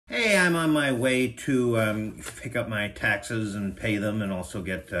I'm on my way to pick up my taxes and pay them, and also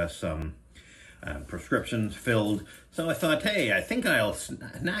get some prescriptions filled. So I thought, hey, I think I'll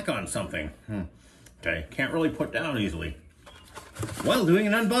snack on something. Okay, can't really put down easily while doing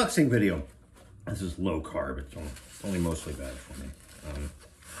an unboxing video. This is low carb. It's only mostly bad for me.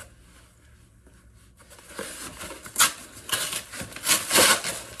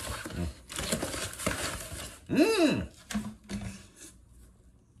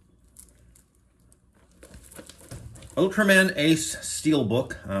 Ultraman Ace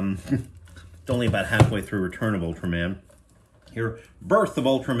Steelbook. It's only about halfway through Return of Ultraman. Here, Birth of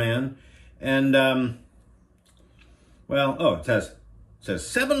Ultraman. And, well, oh, it says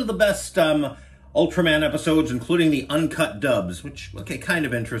 7 of the best Ultraman episodes, including the uncut dubs, which, okay, kind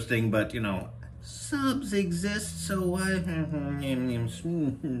of interesting, but, you know, subs exist, so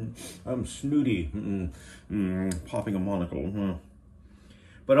I'm snooty, popping a monocle.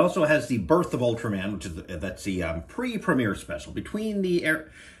 But also has the Birth of Ultraman, which is that's the pre-premiere special. Between the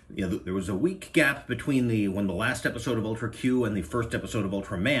there was a week gap between when the last episode of Ultra Q and the first episode of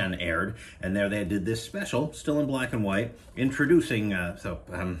Ultraman aired, and there they did this special, still in black and white, introducing. This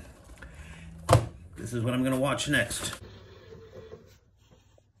is what I'm going to watch next.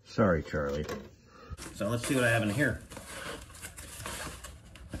 Sorry, Charlie. So let's see what I have in here.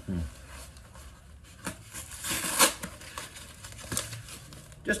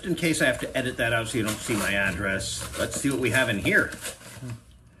 Just in case I have to edit that out so you don't see my address, let's see what we have in here.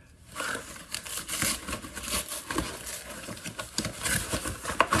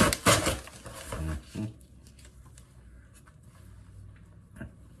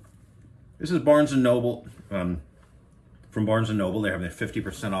 This is Barnes & Noble. From Barnes & Noble, they're having a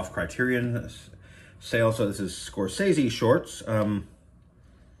 50% off Criterion sale. So this is Scorsese shorts.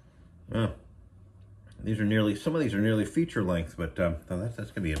 These are nearly, some of these are nearly feature length, but that's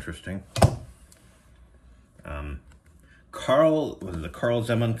gonna be interesting. The Carl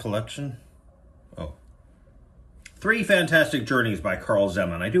Zeman collection. Oh, 3 Fantastic Journeys by Carl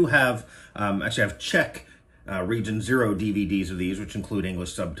Zeman. I do have, actually I have Czech Region 0 DVDs of these, which include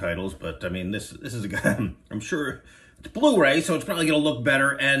English subtitles, but I mean, this is a guy, I'm sure it's Blu-ray, so it's probably gonna look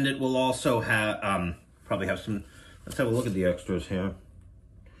better, and it will also have, probably have some, let's have a look at the extras here.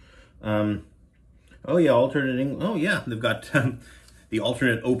 Oh yeah, alternating. Oh yeah, they've got the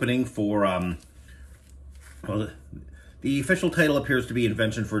alternate opening for. Well, the official title appears to be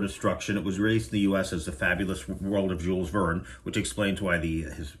 "Invention for Destruction." It was released in the U.S. as "The Fabulous World of Jules Verne," which explains why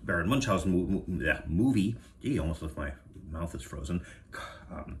his Baron Munchausen movie. Gee, almost left my mouth is frozen.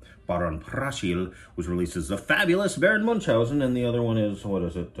 Baron Praschil was released as "The Fabulous Baron Munchausen," and the other one is, what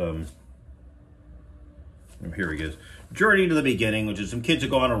is it? Here he is. Journey to the Beginning, which is some kids that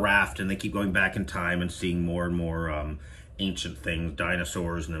go on a raft and they keep going back in time and seeing more and more ancient things,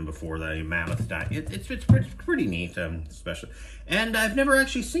 dinosaurs, and then before that, mammoth died. It's pretty neat, especially. And I've never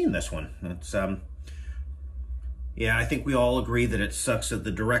actually seen this one. It's yeah, I think we all agree that it sucks that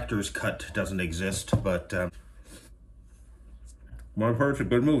the director's cut doesn't exist, but I've heard it's a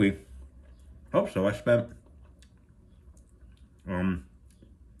good movie. Hope so. I spent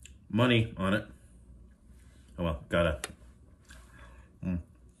money on it. Oh, well, gotta.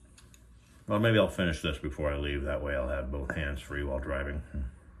 Well, maybe I'll finish this before I leave. That way I'll have both hands free while driving.